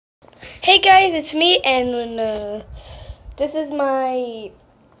Hey guys, it's me, and this is my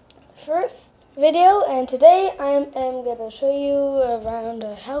first video, and today I am gonna show you around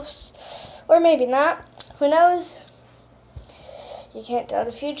the house, or maybe not, who knows. You can't tell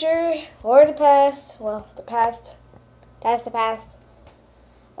the future or the past. Well, the past, that's the past.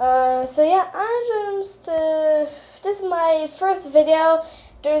 So yeah, this is my first video.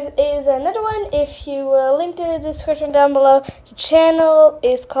 There is another one. If you link to the description down below. The channel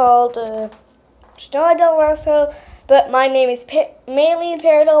is called Perry-DEL-Rosso, but my name is Meyline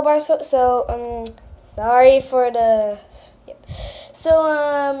Perry-DEL-Rosso. So sorry for the. Yep. So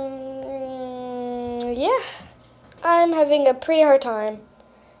yeah, I'm having a pretty hard time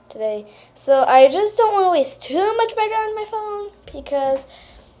today. So I just don't want to waste too much battery on my phone because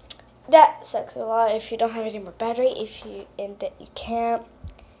that sucks a lot if you don't have any more battery. And that you can't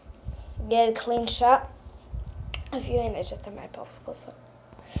get a clean shot of you, and I just have my popsicle.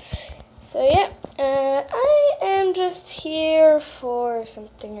 So yeah, I am just here for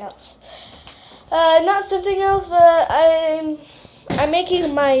something else. Not something else, but I'm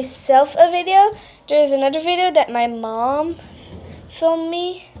making myself a video. There's another video that my mom filmed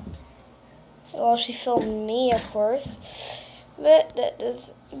me. Well, she filmed me, of course, but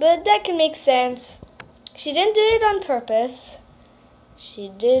that can make sense. She didn't do it on purpose. She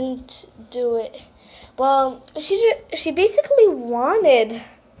didn't do it. Well, she basically wanted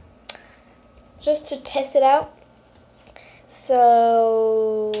just to test it out.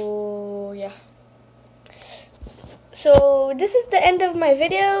 So yeah. So this is the end of my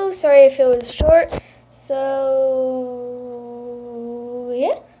video. Sorry if it was short. So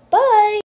yeah. Bye.